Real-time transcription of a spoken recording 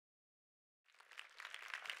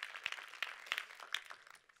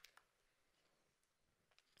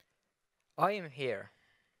I am here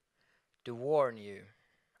to warn you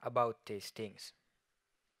about these things.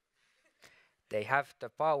 They have the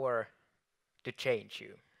power to change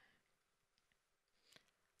you.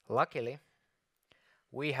 Luckily,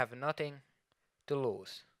 we have nothing to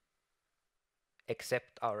lose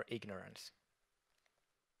except our ignorance.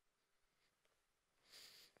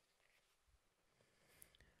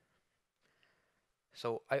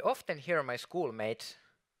 So I often hear my schoolmates,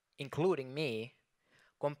 including me,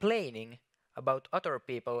 complaining about other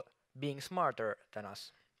people being smarter than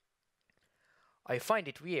us. I find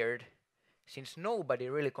it weird, since nobody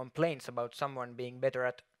really complains about someone being better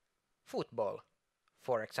at football,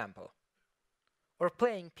 for example, or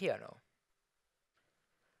playing piano.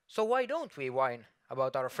 So why don't we whine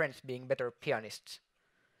about our friends being better pianists?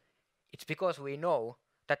 It's because we know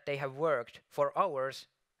that they have worked for hours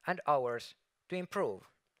and hours to improve.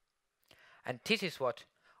 And this is what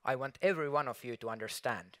I want every one of you to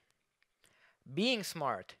understand. Being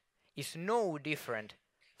smart is no different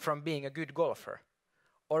from being a good golfer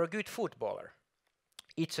or a good footballer.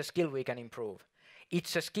 It's a skill we can improve.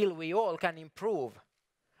 It's a skill we all can improve.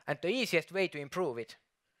 And the easiest way to improve it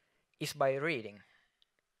is by reading.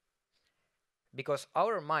 Because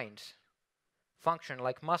our minds function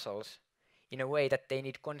like muscles in a way that they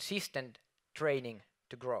need consistent training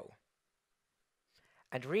to grow.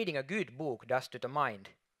 And reading a good book does to the mind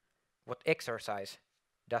what exercise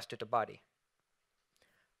does to the body.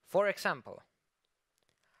 For example,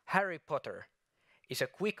 Harry Potter is a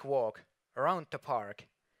quick walk around the park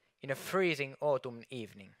in a freezing autumn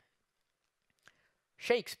evening.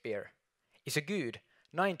 Shakespeare is a good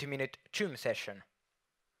 90-minute gym session.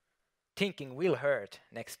 Thinking will hurt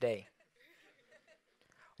next day.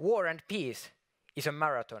 War and Peace is a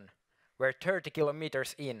marathon where 30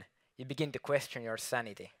 kilometers in you begin to question your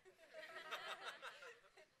sanity.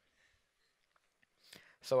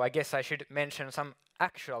 So I guess I should mention some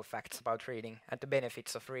actual facts about reading and the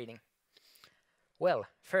benefits of reading. Well,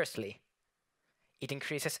 firstly, it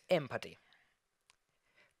increases empathy.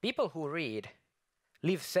 People who read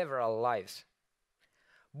live several lives.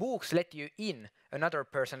 Books let you in another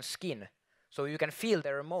person's skin so you can feel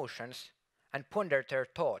their emotions and ponder their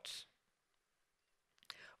thoughts.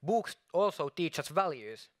 Books also teach us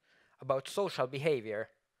values about social behavior,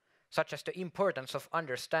 such as the importance of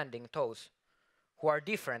understanding those who are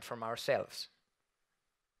different from ourselves.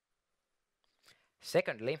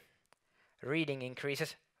 Secondly, reading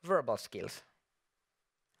increases verbal skills.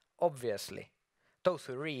 Obviously, those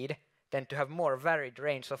who read tend to have more varied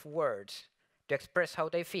range of words to express how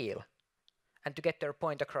they feel and to get their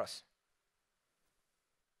point across.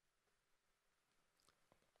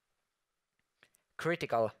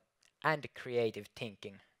 Critical and creative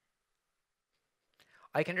thinking.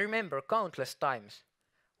 I can remember countless times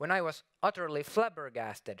when I was utterly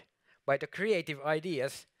flabbergasted by the creative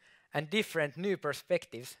ideas and different new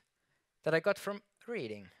perspectives that I got from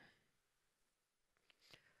reading.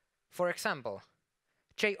 For example,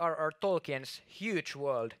 J.R.R. Tolkien's huge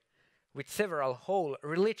world with several whole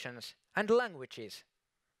religions and languages,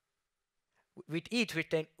 with each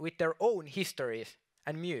with their own histories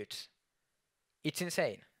and myths. It's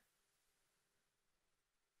insane.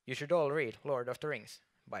 You should all read Lord of the Rings,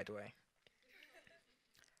 by the way.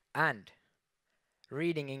 And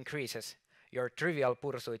reading increases your Trivial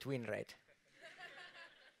Pursuit win rate.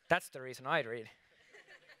 That's the reason I read.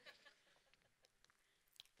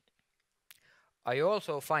 I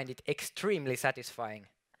also find it extremely satisfying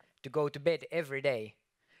to go to bed every day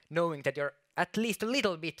knowing that you're at least a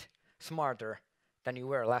little bit smarter than you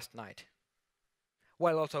were last night,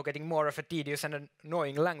 while also getting more of a tedious and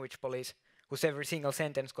annoying language police whose every single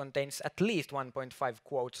sentence contains at least 1.5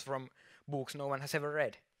 quotes from books no one has ever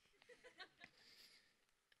read.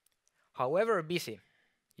 However busy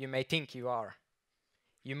you may think you are,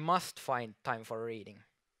 you must find time for reading,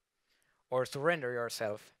 or surrender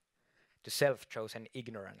yourself to self-chosen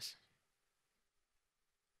ignorance.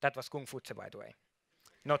 That was Kung Futse, by the way,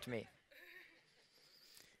 not me.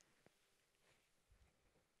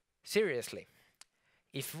 Seriously,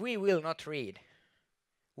 if we will not read,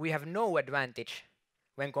 we have no advantage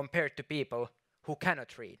when compared to people who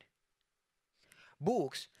cannot read.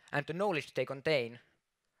 Books and the knowledge they contain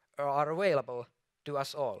are available to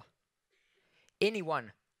us all. Any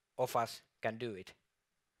one of us can do it.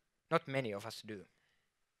 Not many of us do.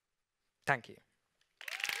 Thank you.